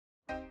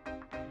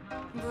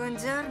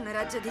Buongiorno,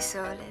 raggio di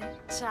sole.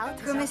 Ciao,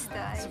 tesoro. Come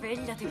stai?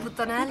 Svegliati,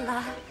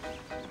 puttanella.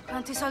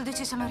 Quanti soldi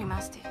ci sono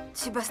rimasti?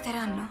 Ci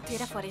basteranno?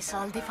 Tira fuori i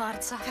soldi,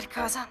 forza. Per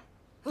cosa?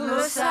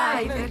 Lo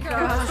sai per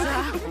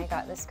cosa? I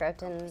got the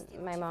script and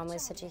my mom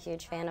was such a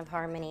huge fan of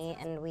Harmony,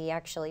 and we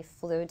actually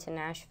flew to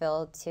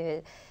Nashville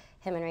to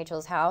him and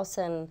Rachel's house,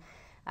 and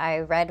I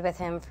read with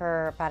him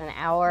for about an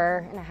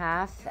hour and a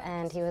half,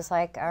 and he was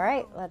like, all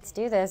right, let's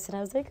do this. And I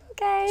was like,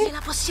 okay. Ce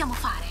la possiamo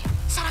fare.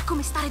 Sarà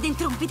come stare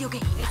dentro un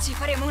videogame. E ci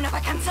faremo una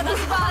vacanza da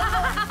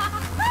sballo.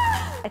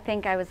 I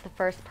think I was the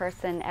first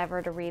person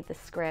ever to read the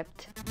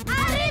script.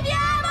 Arriviamo!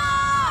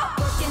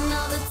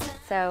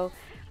 So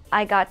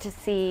I got to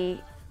see,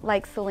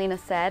 like Selena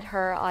said,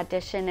 her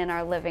audition in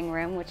our living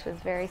room, which was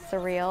very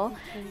surreal.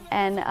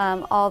 And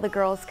all the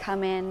girls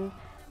come in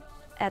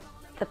at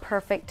the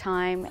perfect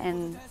time,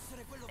 and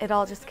it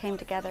all just came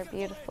together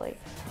beautifully.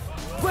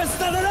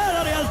 Questa non è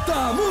la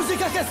realtà!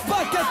 Musica che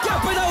spacca e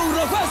schiappa da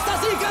urlo! Questa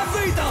sì che è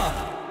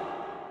vita!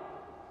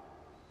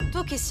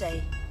 Tu chi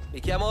sei? Mi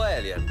chiamo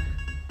Elian.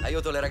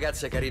 Aiuto le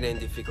ragazze carine in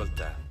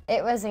difficoltà.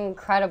 It was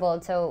incredible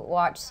to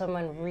watch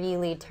someone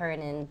really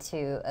turn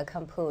into a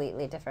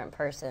completely different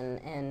person,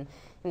 and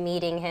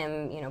meeting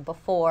him, you know,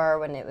 before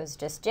when it was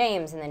just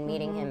James, and then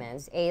meeting him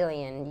as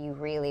Alien, you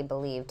really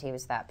believed he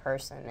was that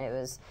person. It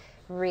was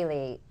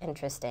really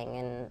interesting,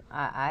 and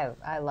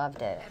I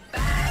loved it.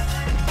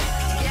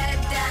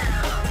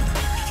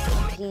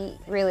 He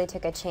really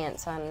took a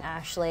chance on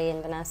Ashley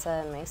and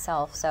Vanessa and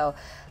myself, so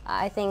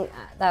I think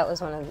that was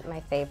one of my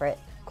favorite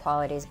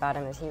qualities about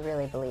him, is he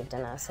really believed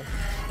in us.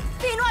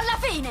 Fino alla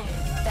fine!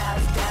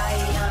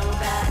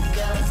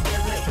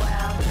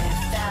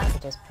 He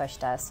just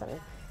pushed us and,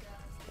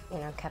 you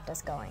know, kept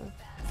us going.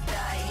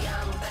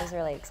 I was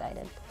really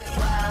excited.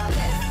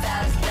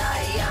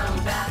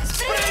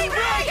 Spring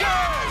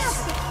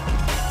Breakers!